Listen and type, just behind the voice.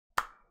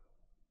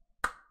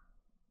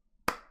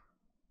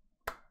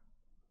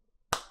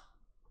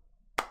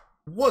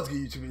What's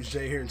good, YouTube? It's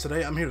Jay here, and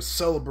today I'm here to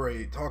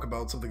celebrate, talk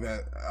about something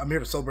that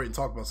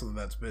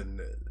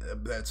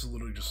that's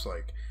literally just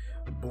like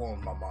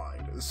blown my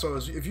mind. So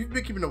if you've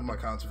been keeping up with my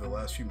content for the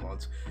last few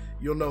months,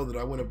 you'll know that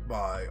I went up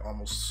by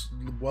almost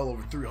well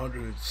over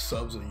 300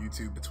 subs on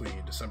YouTube between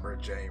December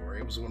and January.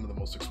 It was one of the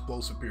most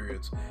explosive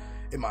periods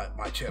in my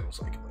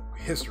channel's like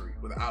history,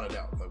 without a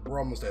doubt. Like, we're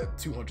almost at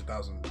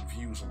 200,000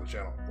 views on the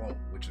channel alone,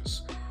 which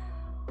is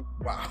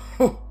wow.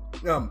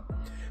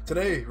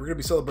 Today we're gonna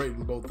be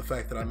celebrating both the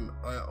fact that I'm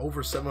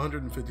over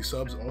 750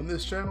 subs on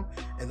this channel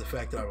and the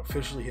fact that I've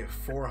officially hit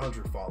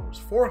 400 followers.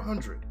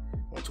 400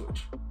 on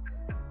Twitch.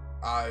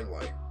 I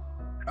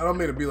don't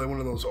mean to be like one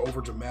of those over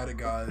dramatic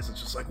guys.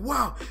 It's just like,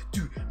 wow,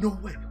 dude, no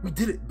way, we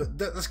did it. But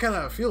that's kind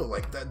of how I feel.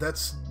 Like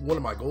that's one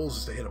of my goals,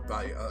 is to hit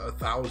by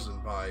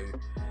 1,000 by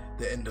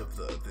the end of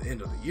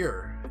the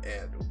year.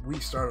 And we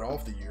started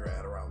off the year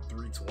at around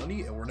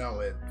 320, and we're now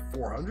at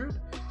 400.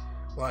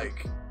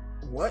 Like,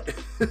 what?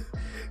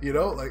 You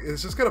know, like,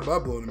 it's just kind of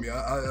mind blowing to me.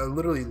 I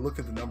literally looked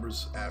at the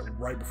numbers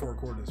right before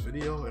recording this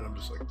video, and I'm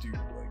just like, dude,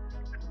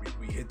 like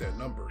we hit that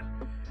number.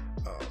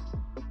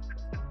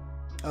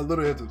 I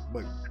literally had to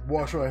like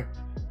wash my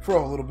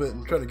fro a little bit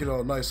and try to get it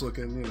all nice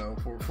looking, you know,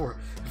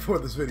 for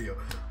this video.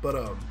 But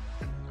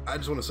I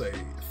just want to say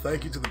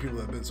thank you to the people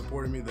that have been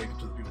supporting me. Thank you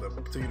to the people that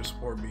will continue to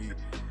support me.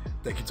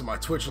 Thank you to my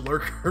Twitch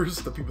lurkers,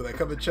 the people that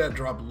come in chat,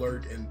 drop a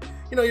lurk, and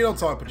you know, you don't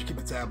talk, but you keep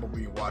the tab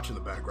open, you watch in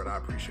the background. I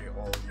appreciate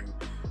all of you.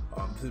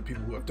 To the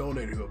people who have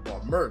donated, who have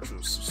bought merch, who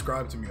have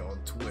subscribed to me on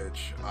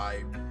Twitch,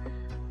 I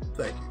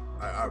thank you.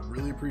 I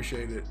really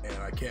appreciate it, and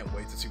I can't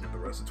wait to see what the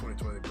rest of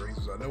 2020 brings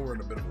us. I know we're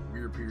in a bit of a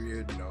weird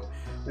period, you know,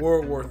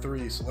 World War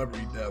III,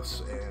 celebrity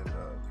deaths, and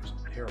there's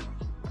terrible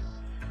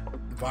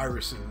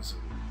viruses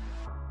and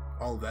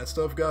all of that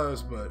stuff,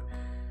 guys, but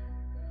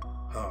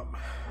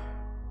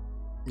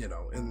you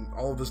know, in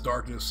all of this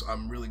darkness,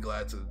 I'm really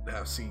glad to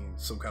have seen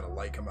some kind of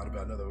light come out of it.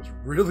 I know that was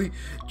really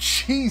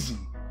cheesy.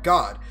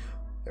 God,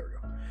 there we go.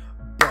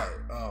 But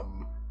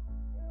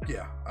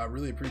yeah, I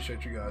really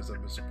appreciate you guys that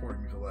have been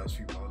supporting me for the last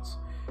few months.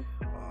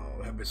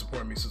 Have been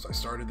supporting me since I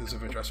started this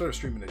adventure. I started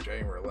streaming in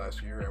January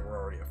last year, and we're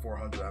already at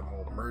 400. I have my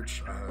own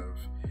merch. I have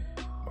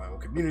my own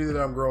community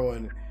that I'm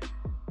growing,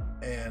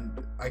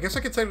 and I guess I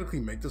could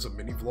technically make this a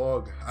mini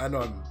vlog. I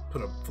know I'm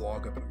put a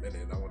vlog up in a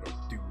minute, and I want to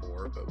do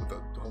more, but with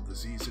the whole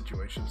disease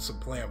situation, some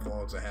planned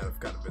vlogs I have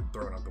kind of been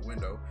thrown out the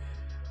window.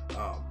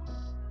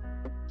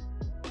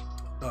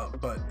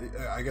 But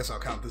I guess I'll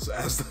count this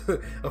as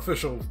the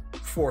official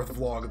 4th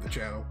vlog of the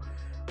channel.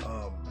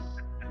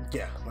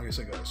 Yeah, like I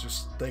said, guys,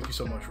 just thank you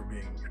so much for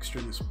being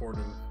extremely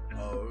supportive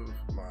of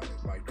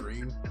my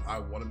dream. I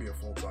want to be a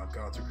full-time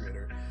content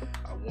creator.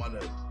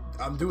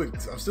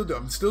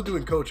 I'm still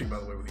doing coaching, by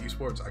the way, with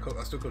esports.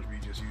 I still coach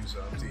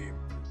BGSU's team.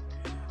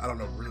 I don't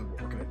know really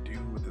what we're gonna do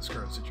with this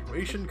current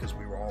situation, because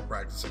we were all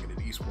practicing in an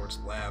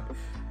esports lab,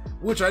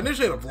 which I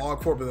initially had a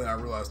vlog for, but then I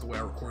realized the way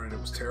I recorded it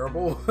was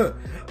terrible.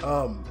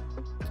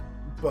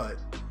 But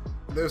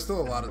there's still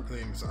a lot of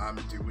things I'm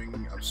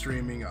doing. I'm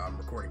streaming, I'm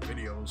recording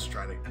videos,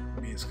 trying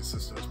to be as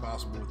consistent as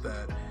possible with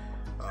that.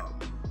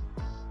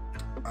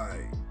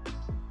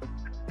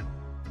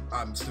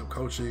 I'm still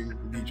coaching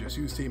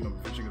BGSU's team. I'm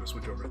eventually going to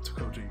switch over to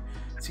coaching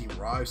Team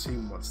Rive's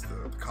team once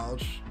the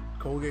college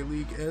Colgate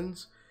League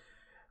ends,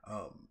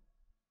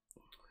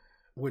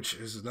 which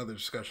is another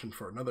discussion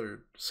for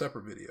another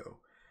separate video.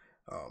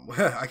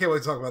 I can't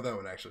wait to talk about that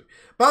one, actually.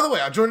 By the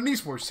way, I joined an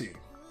esports team.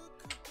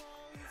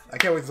 I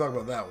can't wait to talk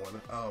about that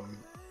one.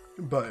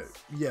 But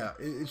yeah,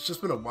 it's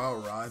just been a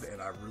wild ride, and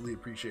I really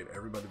appreciate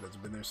everybody that's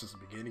been there since the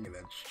beginning, and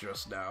that's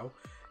just now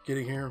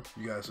getting here.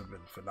 You guys have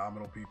been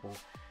phenomenal people,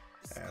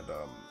 and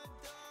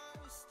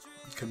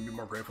couldn't be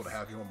more grateful to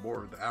have you on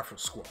board the Afro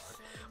Squad,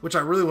 which I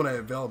really want to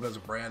develop as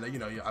a brand. You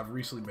know, I've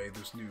recently made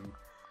this new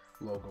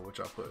logo, which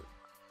I'll put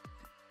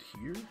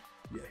here.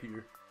 Yeah,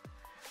 here.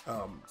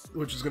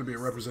 Which is going to be a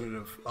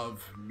representative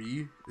of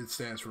me. It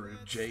stands for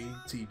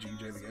JTG,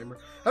 Jay the Gamer.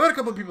 I've had a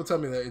couple of people tell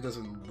me that it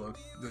doesn't look,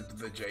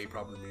 the J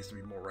probably needs to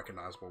be more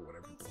recognizable,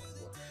 whatever, blah, blah,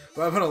 blah.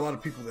 But I've had a lot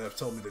of people that have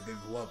told me that they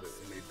love it,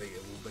 and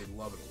they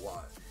love it a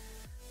lot.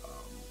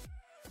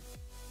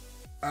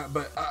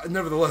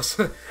 Nevertheless,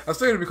 I'm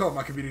still going to be calling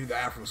my community the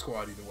Afro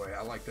Squad either way.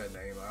 I like that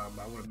name.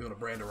 I want to build a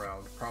brand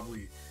around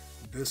probably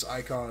this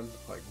icon,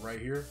 like right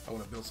here. I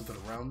want to build something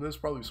around this,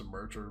 probably some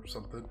merch or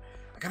something.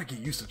 I gotta get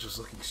used to just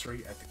looking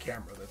straight at the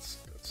camera. That's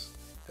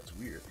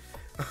weird.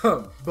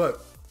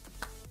 But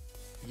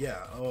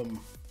yeah,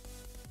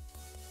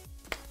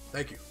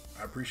 thank you.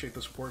 I appreciate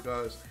the support,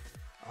 guys.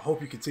 I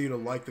hope you continue to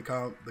like the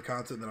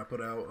content that I put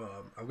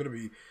out. I'm gonna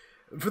be,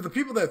 for the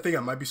people that think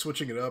I might be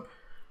switching it up,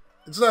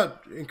 it's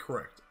not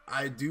incorrect.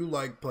 I do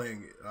like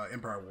playing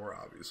Empire War,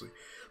 obviously,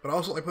 but I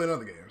also like playing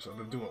other games. I've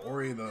been doing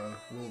Ori and the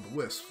Will of the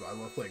Wisps. I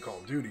love playing Call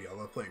of Duty. I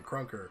love playing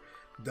Crunker,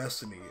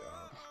 Destiny.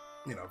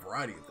 You know, a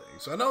variety of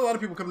things. So I know a lot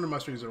of people come into my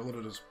streams that are a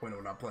little disappointed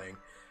when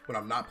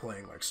I'm not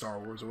playing like Star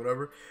Wars or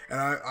whatever, and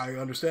I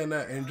understand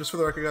that. And just for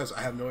the record, guys,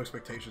 I have no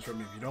expectations from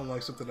you. If you don't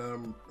like something that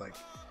I'm like,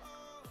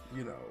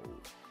 you know,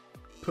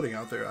 putting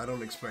out there. I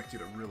don't expect you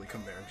to really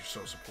come there and just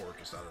show support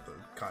just out of the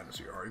kindness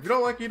of your heart. If you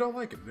don't like it, you don't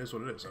like it. It is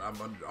what it is, and I'm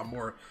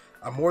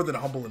more than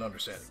humble and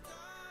understanding.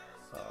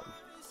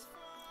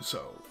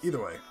 So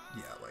either way,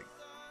 yeah, like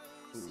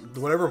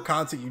whatever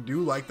content you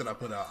do like that I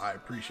put out, I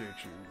appreciate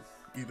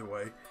you either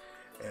way,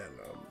 and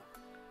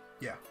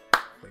yeah,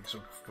 thanks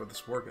for the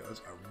support,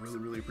 guys. I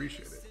really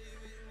appreciate it.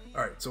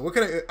 All right, so what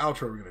kind of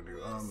outro are we gonna do?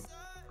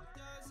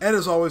 And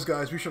as always,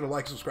 guys, be sure to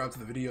like and subscribe to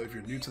the video if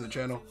you're new to the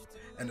channel.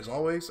 And as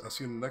always, I'll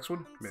see you in the next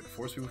one. May the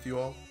force be with you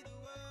all.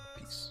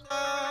 Peace.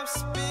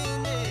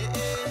 Spin it.